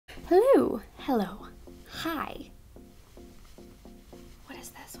Hello, hello, hi. What is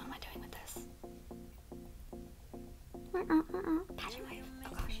this? What am I doing with this? Pageant wave.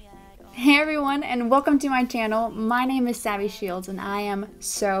 Oh gosh. Hey everyone, and welcome to my channel. My name is Savvy Shields, and I am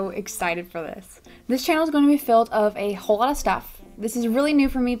so excited for this. This channel is going to be filled of a whole lot of stuff. This is really new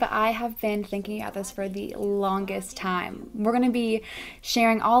for me, but I have been thinking about this for the longest time. We're going to be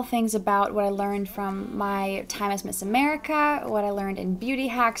sharing all things about what I learned from my time as Miss America, what I learned in beauty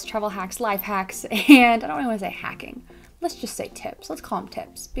hacks, travel hacks, life hacks, and I don't really want to say hacking. Let's just say tips. Let's call them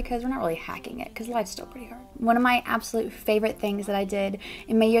tips because we're not really hacking it because life's still pretty hard. One of my absolute favorite things that I did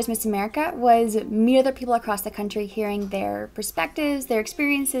in my year as Miss America was meet other people across the country, hearing their perspectives, their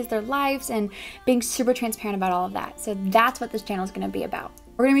experiences, their lives, and being super transparent about all of that. So that's what this channel is going to be about.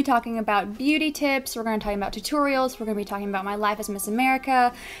 We're going to be talking about beauty tips, we're going to be talking about tutorials, we're going to be talking about my life as Miss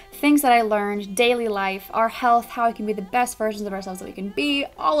America, things that I learned, daily life, our health, how we can be the best versions of ourselves that we can be,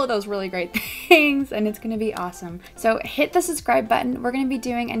 all of those really great things, and it's going to be awesome. So hit the subscribe button. We're going to be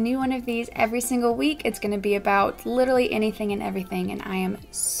doing a new one of these every single week. It's going to be about literally anything and everything, and I am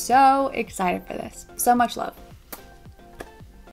so excited for this. So much love.